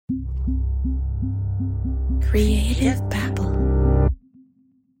Creative Babble.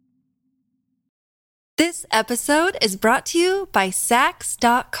 This episode is brought to you by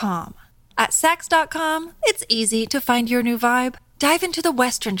Sax.com. At Sax.com, it's easy to find your new vibe. Dive into the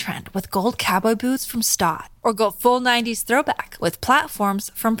Western trend with gold cowboy boots from Stott, or go full 90s throwback with platforms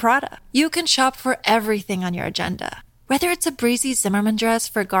from Prada. You can shop for everything on your agenda, whether it's a breezy Zimmermann dress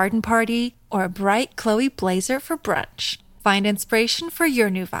for a garden party or a bright Chloe blazer for brunch. Find inspiration for your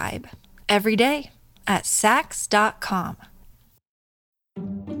new vibe every day at Sax.com.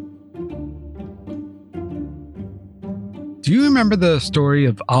 Do you remember the story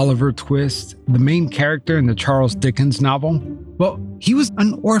of Oliver Twist, the main character in the Charles Dickens novel? Well, he was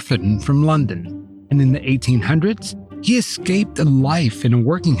an orphan from London, and in the 1800s, he escaped a life in a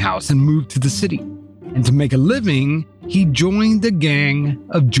working house and moved to the city. And to make a living, he joined a gang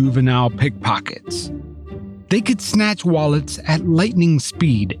of juvenile pickpockets. They could snatch wallets at lightning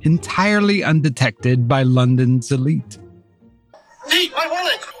speed, entirely undetected by London's elite. Hey, my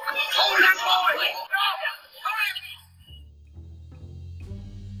wallet!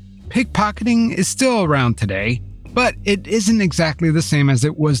 Pickpocketing is still around today, but it isn't exactly the same as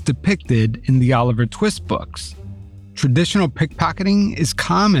it was depicted in the Oliver Twist books. Traditional pickpocketing is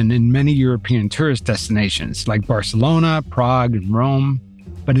common in many European tourist destinations like Barcelona, Prague, and Rome,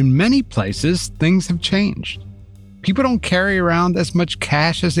 but in many places, things have changed. People don't carry around as much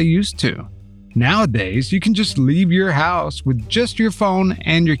cash as they used to. Nowadays, you can just leave your house with just your phone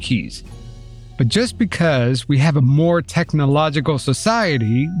and your keys. But just because we have a more technological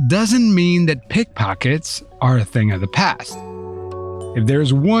society doesn't mean that pickpockets are a thing of the past. If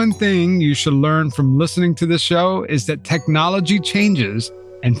there's one thing you should learn from listening to this show is that technology changes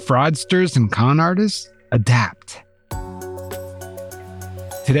and fraudsters and con artists adapt.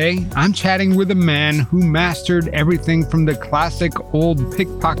 Today, I'm chatting with a man who mastered everything from the classic old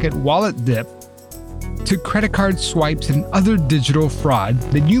pickpocket wallet dip to credit card swipes and other digital fraud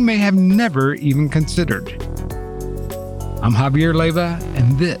that you may have never even considered. I'm Javier Leiva,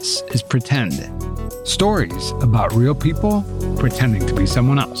 and this is Pretend. Stories about real people pretending to be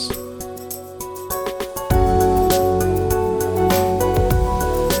someone else.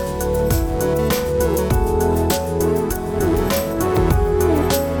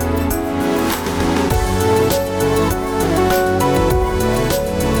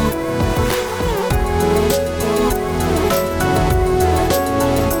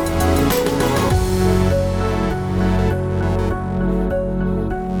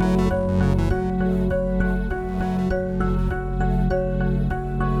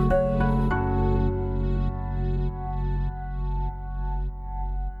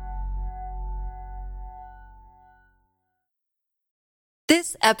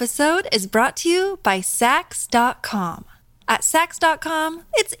 This episode is brought to you by Sax.com. At Sax.com,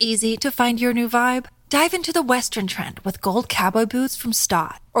 it's easy to find your new vibe. Dive into the Western trend with gold cowboy boots from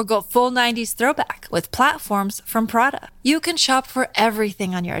Stott, or go full 90s throwback with platforms from Prada. You can shop for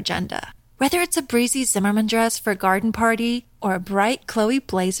everything on your agenda, whether it's a breezy Zimmermann dress for a garden party or a bright Chloe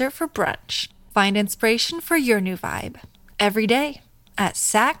blazer for brunch. Find inspiration for your new vibe every day at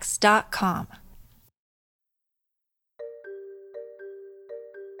Sax.com.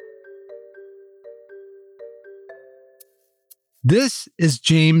 This is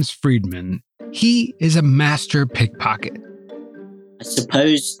James Friedman. He is a master pickpocket. I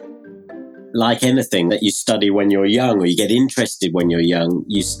suppose, like anything that you study when you're young or you get interested when you're young,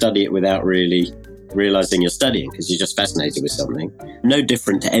 you study it without really realizing you're studying because you're just fascinated with something. No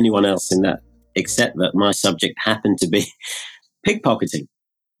different to anyone else in that, except that my subject happened to be pickpocketing.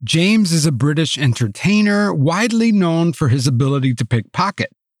 James is a British entertainer, widely known for his ability to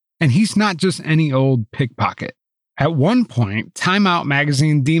pickpocket. And he's not just any old pickpocket. At one point, Time Out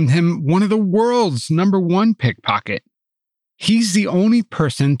magazine deemed him one of the world's #1 pickpocket. He's the only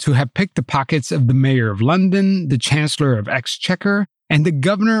person to have picked the pockets of the Mayor of London, the Chancellor of Exchequer, and the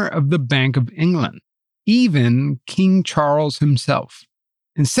Governor of the Bank of England, even King Charles himself.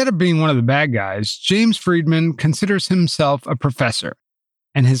 Instead of being one of the bad guys, James Friedman considers himself a professor,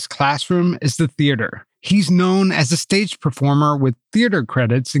 and his classroom is the theater. He's known as a stage performer with theater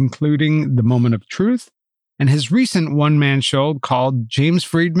credits including The Moment of Truth, and his recent one-man show called James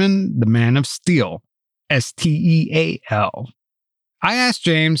Friedman, The Man of Steel, Steal. I asked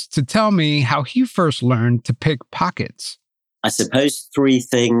James to tell me how he first learned to pick pockets. I suppose 3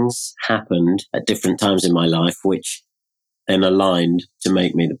 things happened at different times in my life, which then aligned to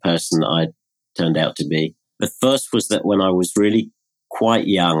make me the person that I turned out to be. The first was that when I was really quite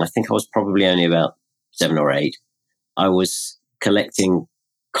young, I think I was probably only about 7 or 8, I was collecting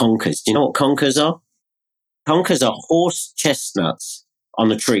conkers. Do you know what conkers are? Conkers are horse chestnuts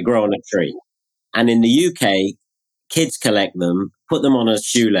on a tree, grow on a tree. And in the UK, kids collect them, put them on a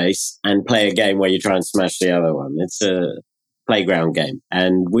shoelace and play a game where you try and smash the other one. It's a playground game.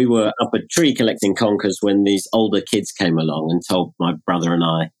 And we were up a tree collecting conkers when these older kids came along and told my brother and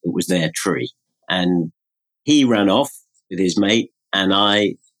I it was their tree. And he ran off with his mate and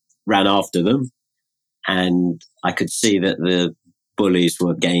I ran after them. And I could see that the bullies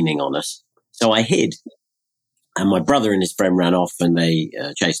were gaining on us. So I hid. And my brother and his friend ran off and they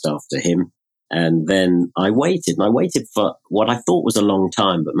chased after him. And then I waited. And I waited for what I thought was a long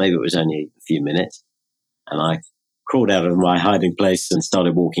time, but maybe it was only a few minutes. And I crawled out of my hiding place and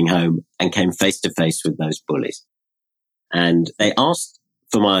started walking home and came face to face with those bullies. And they asked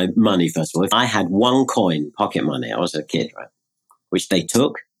for my money, first of all. I had one coin, pocket money. I was a kid, right? Which they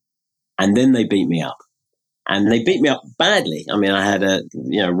took. And then they beat me up. And they beat me up badly. I mean, I had a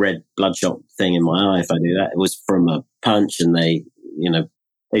red bloodshot thing in my eye if I do that. It was from a punch and they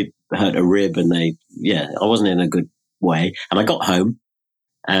hurt a rib and I wasn't in a good way. And I got home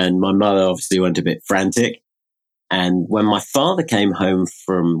and my mother obviously went a bit frantic. And when my father came home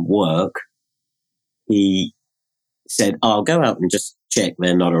from work, he said, I'll go out and just check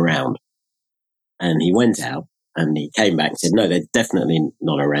they're not around. And he went out and he came back and said, no, they're definitely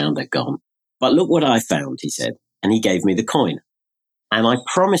not around. They're gone. But look what I found, he said. And he gave me the coin. And I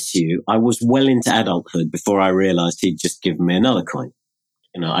promise you, I was well into adulthood before I realized he'd just given me another coin.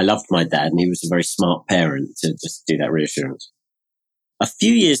 I loved my dad and he was a very smart parent to just do that reassurance. A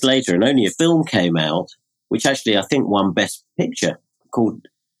few years later, and only a film came out, which actually I think won Best Picture, called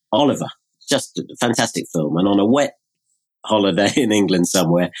Oliver. Just a fantastic film. And on a wet holiday in England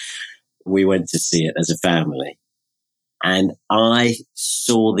somewhere, we went to see it as a family. And I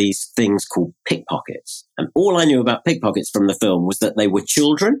saw these things called pickpockets. And all I knew about pickpockets from the film was that they were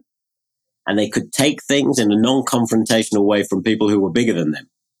children and they could take things in a non-confrontational way from people who were bigger than them.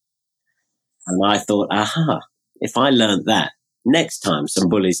 And I thought, if I learned that, next time some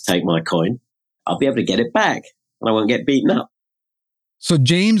bullies take my coin, I'll be able to get it back and I won't get beaten up. So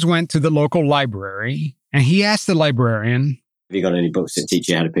James went to the local library and he asked the librarian, have you got any books that teach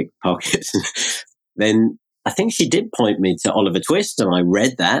you how to pick pockets? Then I think she did point me to Oliver Twist and I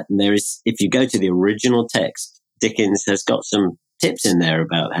read that. And if you go to the original text, Dickens has got some tips in there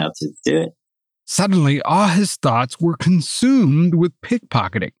about how to do it. Suddenly, all his thoughts were consumed with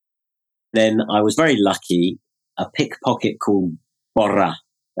pickpocketing. Then I was very lucky. A pickpocket called Borra,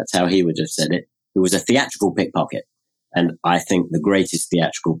 that's how he would have said it, who was a theatrical pickpocket. And I think the greatest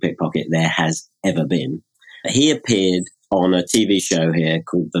theatrical pickpocket there has ever been. He appeared on a TV show here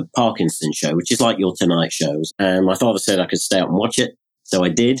called The Parkinson Show, which is like your Tonight shows. And my father said I could stay out and watch it. So I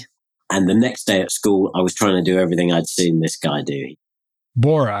did. And the next day at school, I was trying to do everything I'd seen this guy do.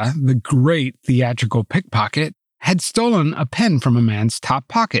 Borra, the great theatrical pickpocket, had stolen a pen from a man's top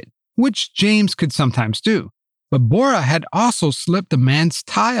pocket, which James could sometimes do. But Borra had also slipped a man's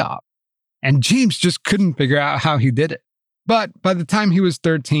tie off. And James just couldn't figure out how he did it. But by the time he was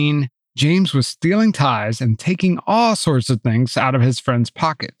 13, James was stealing ties and taking all sorts of things out of his friends'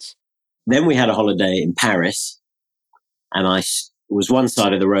 pockets. Then we had a holiday in Paris, and I was one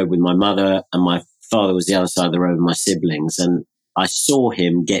side of the road with my mother, and my father was the other side of the road with my siblings. And I saw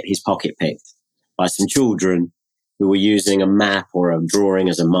him get his pocket picked by some children who were using a map or a drawing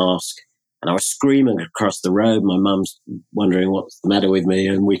as a mask. And I was screaming across the road. My mum's wondering what's the matter with me.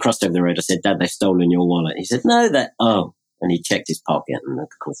 And we crossed over the road. I said, Dad, they've stolen your wallet. He said, no, and he checked his pocket and of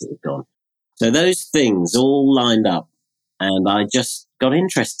course it was gone. So those things all lined up and I just got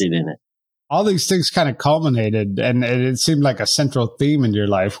interested in it. All these things kind of culminated and it seemed like a central theme in your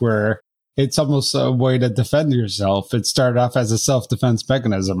life where it's almost a way to defend yourself. It started off as a self-defense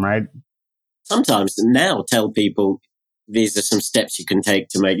mechanism, right? Sometimes now tell people these are some steps you can take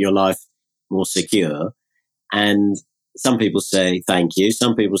to make your life more secure. And some people say, thank you.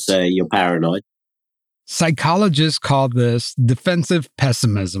 Some people say you're paranoid. Psychologists call this defensive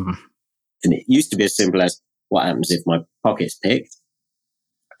pessimism. And it used to be as simple as what happens if my pocket's picked?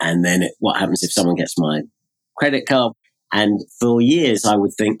 And then what happens if someone gets my credit card? And for years I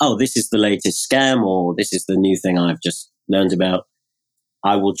would think, this is the latest scam or this is the new thing I've just learned about.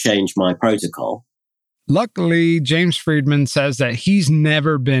 I will change my protocol. Luckily, James Friedman says that he's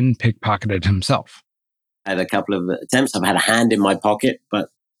never been pickpocketed himself. I had a couple of attempts. I've had a hand in my pocket, but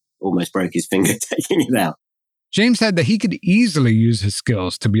almost broke his finger taking it out. James said that he could easily use his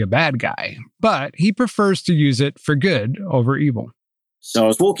skills to be a bad guy, but he prefers to use it for good over evil. So I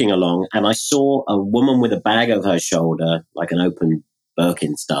was walking along and I saw a woman with a bag over her shoulder, like an open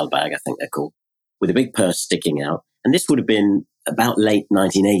Birkin style bag, I think they're called, with a big purse sticking out. And this would have been about late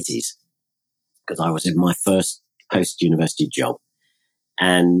 1980s because I was in my first post-university job.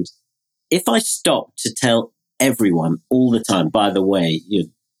 And if I stopped to tell everyone all the time, by the way, your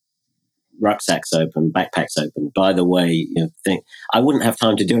rucksack's open, backpack's open, by the way, I wouldn't have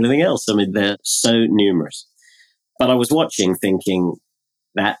time to do anything else. I mean, they're so numerous. But I was watching thinking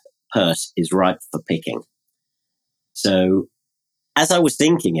that purse is ripe for picking. So as I was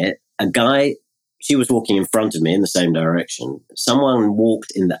thinking it, she was walking in front of me in the same direction. Someone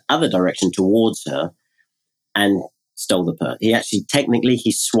walked in the other direction towards her and stole the purse.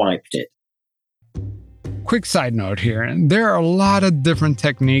 He swiped it. Quick side note here. There are a lot of different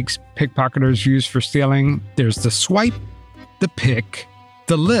techniques pickpocketers use for stealing. There's the swipe, the pick,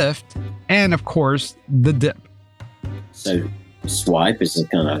 the lift, and of course, the dip. So swipe is a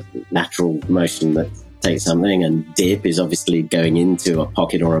kind of natural motion that takes something, and dip is obviously going into a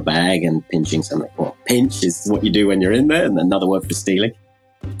pocket or a bag and pinching something. Well, pinch is what you do when you're in there, and another word for stealing.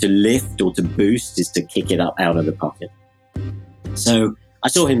 To lift or to boost is to kick it up out of the pocket. So I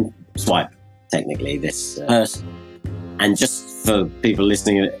saw him swipe, technically, this purse. And just for people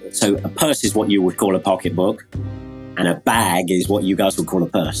listening, so a purse is what you would call a pocketbook, and a bag is what you guys would call a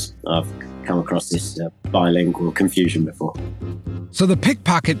purse. I've come across this bilingual confusion before. So the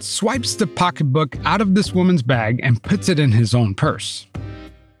pickpocket swipes the pocketbook out of this woman's bag and puts it in his own purse.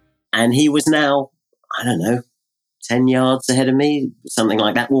 And he was now, 10 yards ahead of me, something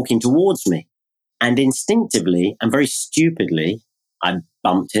like that, walking towards me. And instinctively and very stupidly, I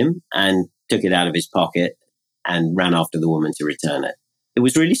bumped him and took it out of his pocket and ran after the woman to return it. It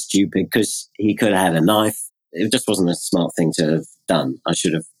was really stupid because he could have had a knife. It just wasn't a smart thing to have done. I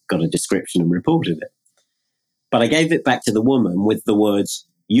should have got a description and reported it. But I gave it back to the woman with the words,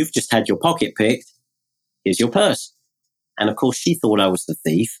 "You've just had your pocket picked. Here's your purse." And of course, she thought I was the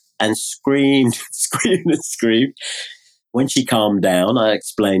thief and screamed, and screamed. When she calmed down, I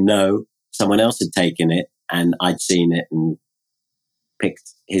explained, no, someone else had taken it and I'd seen it and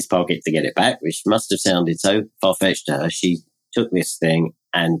picked his pocket to get it back, which must have sounded so far-fetched to her. She took this thing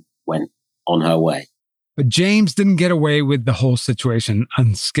and went on her way. But James didn't get away with the whole situation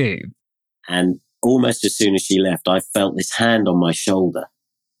unscathed. And almost as soon as she left, I felt this hand on my shoulder,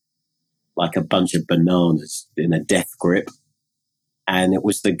 like a bunch of bananas in a death grip. And it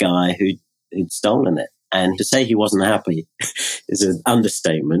was the guy who'd stolen it. And to say he wasn't happy is an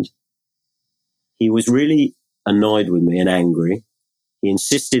understatement. He was really annoyed with me and angry. He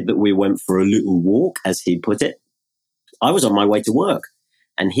insisted that we went for a little walk, as he put it. I was on my way to work,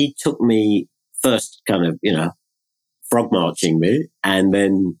 and he took me first kind of, frog marching me, and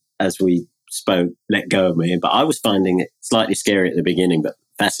then as we spoke, let go of me. But I was finding it slightly scary at the beginning, but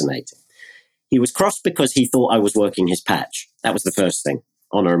fascinating. He was cross because he thought I was working his patch. That was the first thing,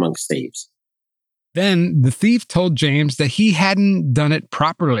 honor amongst thieves. Then the thief told James that he hadn't done it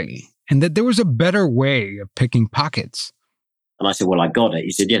properly and that there was a better way of picking pockets. And I said, well, I got it.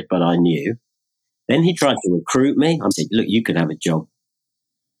 He said, yes, but I knew. Then he tried to recruit me. I said, look, you could have a job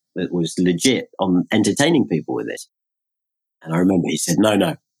that was legit on entertaining people with this. And I remember he said,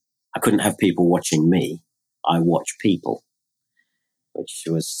 no, I couldn't have people watching me. I watch people, which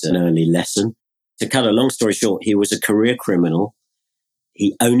was an early lesson. To cut a long story short, he was a career criminal.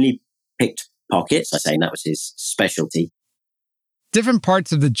 He only picked pockets. I say that was his specialty. Different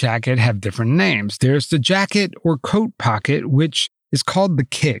parts of the jacket have different names. There's the jacket or coat pocket, which is called the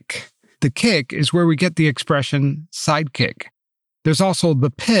kick. The kick is where we get the expression sidekick. There's also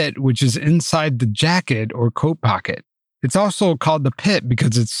the pit, which is inside the jacket or coat pocket. It's also called the pit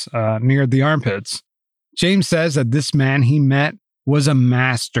because it's near the armpits. James says that this man he met was a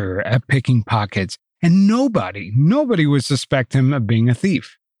master at picking pockets, and nobody would suspect him of being a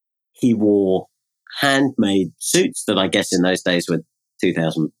thief. He wore handmade suits that I guess in those days were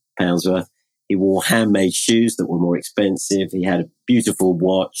 £2,000 worth. He wore handmade shoes that were more expensive. He had a beautiful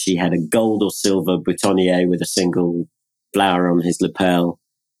watch. He had a gold or silver boutonniere with a single flower on his lapel.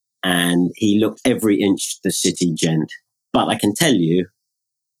 And he looked every inch the city gent. But I can tell you,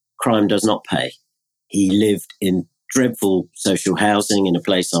 crime does not pay. He lived in dreadful social housing in a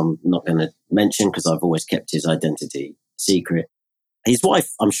place I'm not going to mention because I've always kept his identity secret. His wife,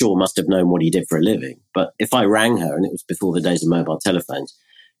 I'm sure, must have known what he did for a living. But if I rang her, and it was before the days of mobile telephones,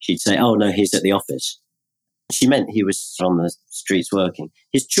 she'd say, oh, no, he's at the office. She meant he was on the streets working.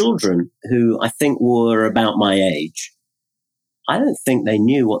 His children, who I think were about my age, I don't think they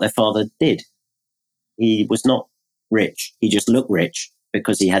knew what their father did. He was not rich. He just looked rich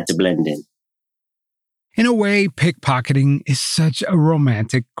because he had to blend in. In a way, pickpocketing is such a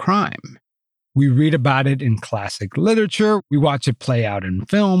romantic crime. We read about it in classic literature. We watch it play out in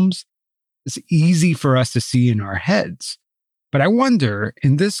films. It's easy for us to see in our heads. But I wonder,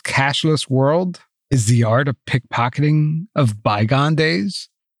 in this cashless world, is the art of pickpocketing of bygone days?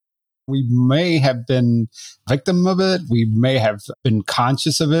 We may have been victim of it. We may have been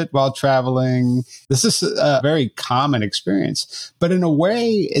conscious of it while traveling. This is a very common experience, but in a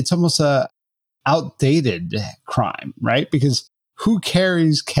way, it's almost a outdated crime, right? Because who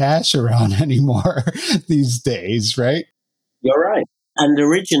carries cash around anymore these days, right? You're right. And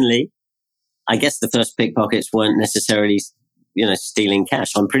originally, I guess the first pickpockets weren't necessarily, stealing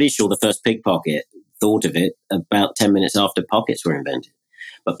cash. I'm pretty sure the first pickpocket thought of it about 10 minutes after pockets were invented.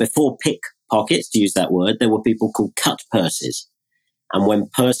 But before pickpockets, to use that word, there were people called cut purses. And when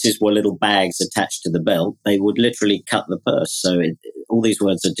purses were little bags attached to the belt, they would literally cut the purse. So all these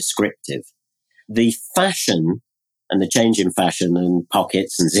words are descriptive. The fashion and the change in fashion and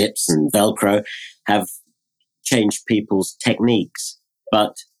pockets and zips and Velcro have changed people's techniques.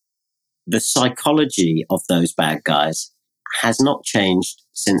 But the psychology of those bad guys has not changed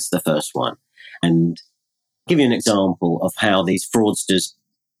since the first one. And I'll give you an example of how these fraudsters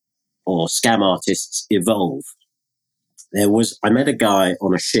or scam artists evolve. I met a guy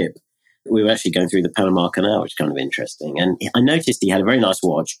on a ship. We were actually going through the Panama Canal, which is kind of interesting. And I noticed he had a very nice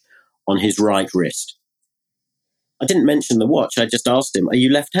watch on his right wrist. I didn't mention the watch. I just asked him, "Are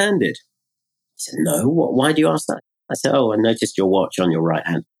you left-handed?" He said, "No. Why do you ask that?" I said, "Oh, I noticed your watch on your right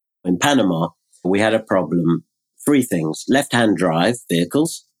hand." In Panama, we had a problem. 3 things: left-hand drive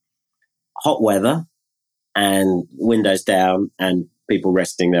vehicles, hot weather, and windows down, and people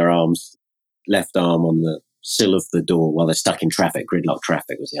resting their arms, left arm on the sill of the door while they're stuck in traffic. Gridlock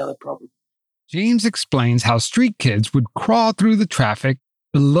traffic was the other problem. James explains how street kids would crawl through the traffic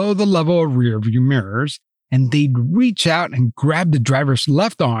below the level of rearview mirrors, and they'd reach out and grab the driver's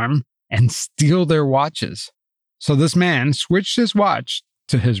left arm and steal their watches. So this man switched his watch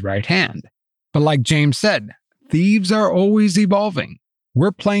to his right hand. But like James said, thieves are always evolving.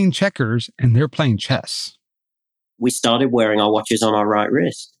 We're playing checkers and they're playing chess. We started wearing our watches on our right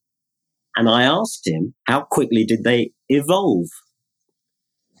wrist. And I asked him, how quickly did they evolve?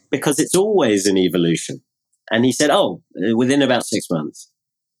 Because it's always an evolution. And he said, within about 6 months.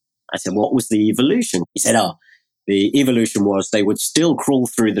 I said, what was the evolution? He said, the evolution was they would still crawl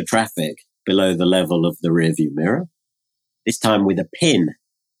through the traffic below the level of the rearview mirror, this time with a pin.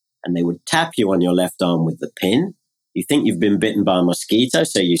 And they would tap you on your left arm with the pin. You think you've been bitten by a mosquito,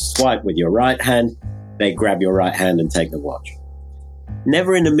 so you swipe with your right hand. They grab your right hand and take the watch.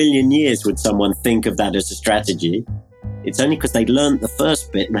 Never in a million years would someone think of that as a strategy. It's only because they learned the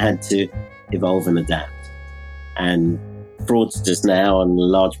first bit and had to evolve and adapt. And fraudsters now, and a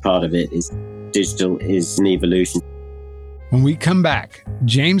large part of it is digital, is an evolution. When we come back,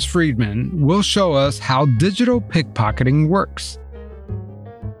 James Friedman will show us how digital pickpocketing works.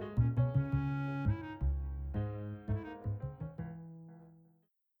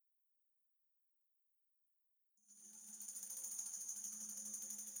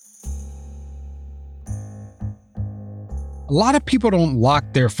 A lot of people don't lock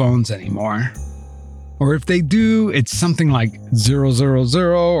their phones anymore. Or if they do, it's something like 000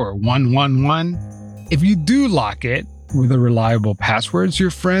 or 111. If you do lock it with a reliable passwords,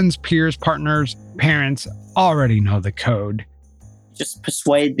 your friends, peers, partners, parents already know the code. Just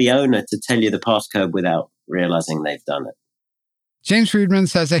persuade the owner to tell you the passcode without realizing they've done it. James Friedman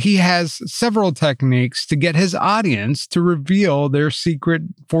says that he has several techniques to get his audience to reveal their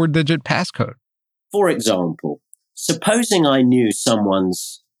secret 4-digit passcode. For example, supposing I knew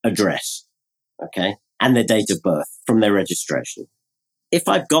someone's address, okay, and their date of birth from their registration. If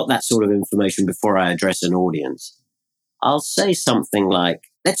I've got that sort of information before I address an audience, I'll say something like,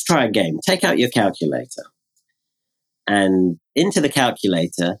 let's try a game. Take out your calculator. And into the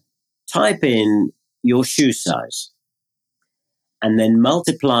calculator, type in your shoe size. And then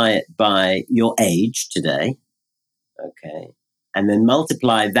multiply it by your age today. Okay. And then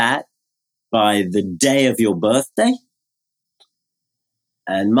multiply that by the day of your birthday.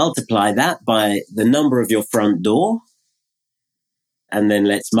 And multiply that by the number of your front door. And then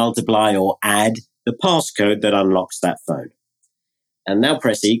let's multiply or add the passcode that unlocks that phone. And now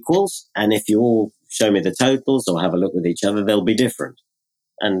press equals. And if you all show me the totals or have a look with each other, they'll be different.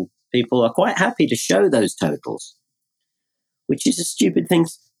 And people are quite happy to show those totals, which is a stupid thing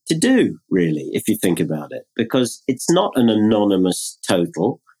to do, really, if you think about it, because it's not an anonymous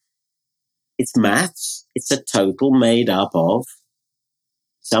total. It's maths. It's a total made up of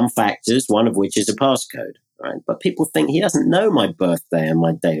some factors, one of which is a passcode, right? But people think he doesn't know my birthday and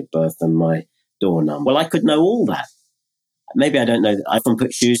my date of birth and my door number. Well, I could know all that. Maybe I don't know. I often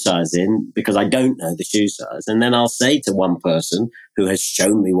put shoe size in because I don't know the shoe size. And then I'll say to one person who has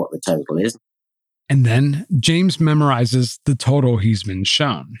shown me what the total is. And then James memorizes the total he's been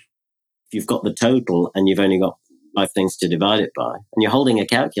shown. If you've got the total and you've only got 5 things to divide it by, and you're holding a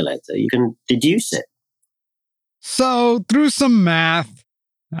calculator, you can deduce it. So through some math,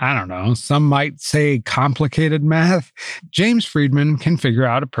 I don't know, some might say complicated math, James Friedman can figure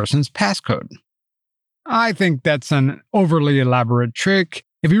out a person's passcode. I think that's an overly elaborate trick.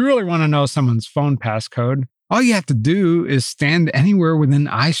 If you really want to know someone's phone passcode, all you have to do is stand anywhere within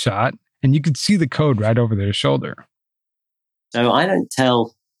eyeshot and you could see the code right over their shoulder. So I don't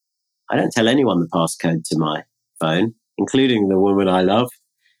tell anyone the passcode to my phone, including the woman I love.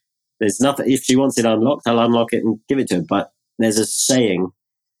 There's nothing, if she wants it unlocked, I'll unlock it and give it to her. But there's a saying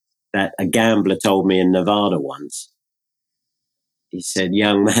that a gambler told me in Nevada once. He said,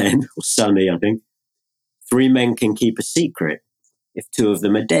 young man, or Sonny, I think, 3 men can keep a secret if 2 of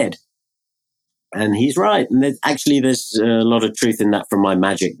them are dead. And he's right. And there's a lot of truth in that from my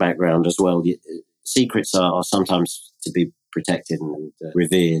magic background as well. Secrets are sometimes to be protected and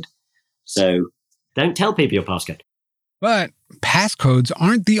revered. So don't tell people your passcode. But passcodes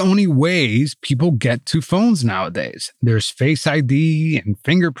aren't the only ways people get to phones nowadays. There's Face ID and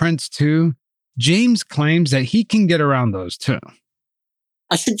fingerprints too. James claims that he can get around those too.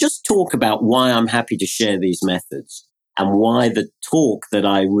 I should just talk about why I'm happy to share these methods and why the talk that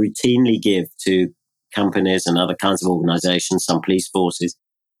I routinely give to companies and other kinds of organizations, some police forces,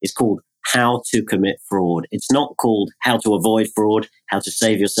 is called How to Commit Fraud. It's not called How to Avoid Fraud, How to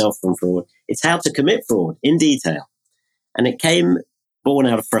Save Yourself from Fraud. It's How to Commit Fraud in detail. And it came born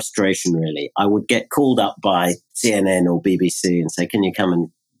out of frustration, really. I would get called up by CNN or BBC and say, can you come and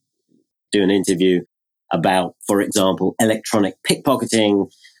do an interview about, for example, electronic pickpocketing,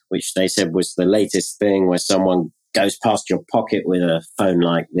 which they said was the latest thing where someone goes past your pocket with a phone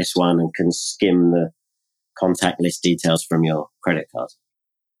like this one and can skim the contact list details from your credit card.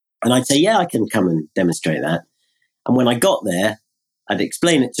 And I'd say, yeah, I can come and demonstrate that. And when I got there, I'd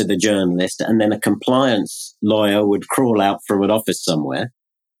explain it to the journalist, and then a compliance lawyer would crawl out from an office somewhere.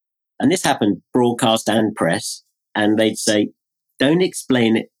 And this happened broadcast and press. And they'd say, don't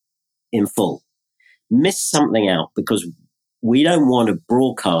explain it in full. Miss something out, because we don't want to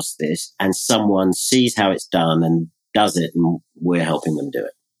broadcast this and someone sees how it's done and does it and we're helping them do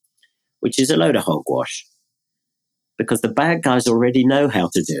it, which is a load of hogwash, because the bad guys already know how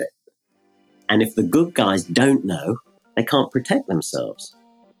to do it. And if the good guys don't know, they can't protect themselves.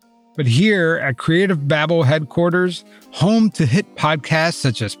 But here at Creative Babble headquarters, home to hit podcasts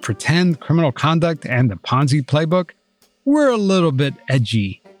such as Pretend, Criminal Conduct, and The Ponzi Playbook, we're a little bit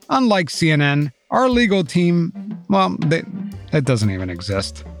edgy. Unlike CNN, our legal team, well, that doesn't even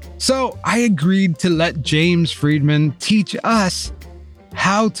exist. So I agreed to let James Friedman teach us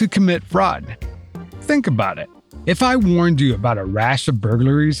how to commit fraud. Think about it. If I warned you about a rash of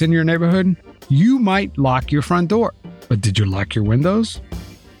burglaries in your neighborhood, you might lock your front door. But did you lock your windows?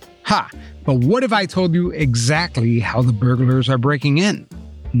 Ha! But what if I told you exactly how the burglars are breaking in?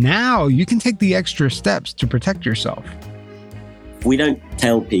 Now you can take the extra steps to protect yourself. We don't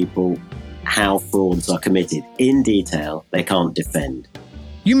tell people how frauds are committed in detail. They can't defend.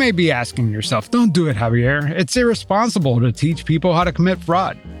 You may be asking yourself, don't do it, Javier. It's irresponsible to teach people how to commit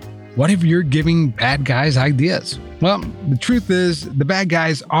fraud. What if you're giving bad guys ideas? Well, the truth is, the bad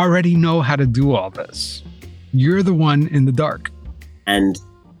guys already know how to do all this. You're the one in the dark. And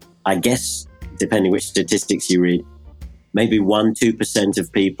I guess, depending which statistics you read, maybe 1-2%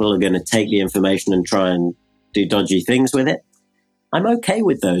 of people are going to take the information and try and do dodgy things with it. I'm okay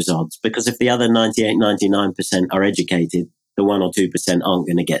with those odds, because if the other 98-99% are educated, the 1 or 2% aren't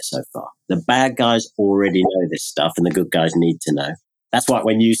going to get so far. The bad guys already know this stuff and the good guys need to know. That's why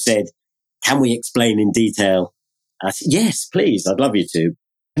when you said, can we explain in detail? I said, yes, please, I'd love you to.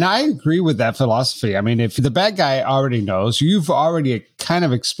 And I agree with that philosophy. I mean, if the bad guy already knows, you've already kind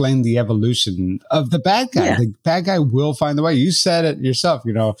of explained the evolution of the bad guy. Yeah. The bad guy will find the way. You said it yourself,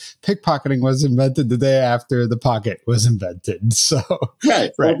 pickpocketing was invented the day after the pocket was invented. So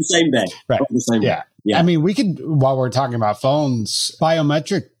right. On the same day. Right. On the same day. Yeah. I mean, we could, while we're talking about phones,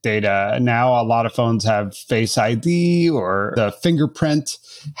 biometric data. Now, a lot of phones have Face ID or the fingerprint.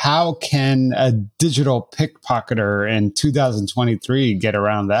 How can a digital pickpocketer in 2023 get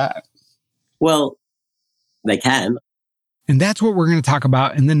around that? Well, they can. And that's what we're going to talk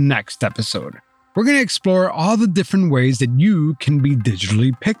about in the next episode. We're going to explore all the different ways that you can be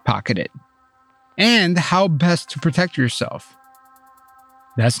digitally pickpocketed and how best to protect yourself.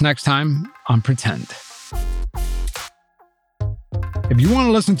 That's next time on Pretend. If you want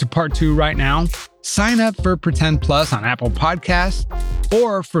to listen to part 2 right now, sign up for Pretend Plus on Apple Podcasts,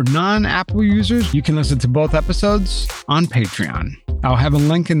 or for non-Apple users, you can listen to both episodes on Patreon. I'll have a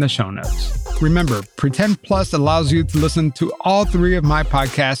link in the show notes. Remember, Pretend Plus allows you to listen to all 3 of my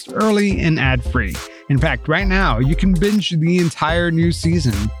podcasts early and ad-free, In fact, right now, you can binge the entire new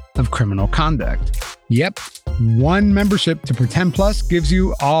season of Criminal Conduct. Yep, one membership to Pretend Plus gives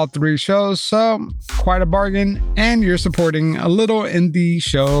you all 3 shows, so quite a bargain, and you're supporting a little indie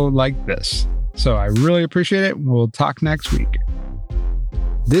show like this. So I really appreciate it. We'll talk next week.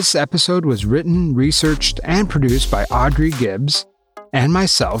 This episode was written, researched, and produced by Audrey Gibbs and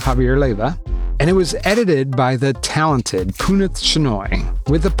myself, Javier Leiva, and it was edited by the talented Punith Shenoy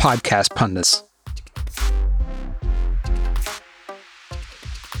with the podcast pundits.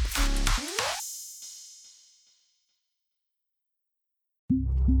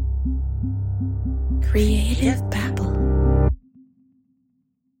 Creative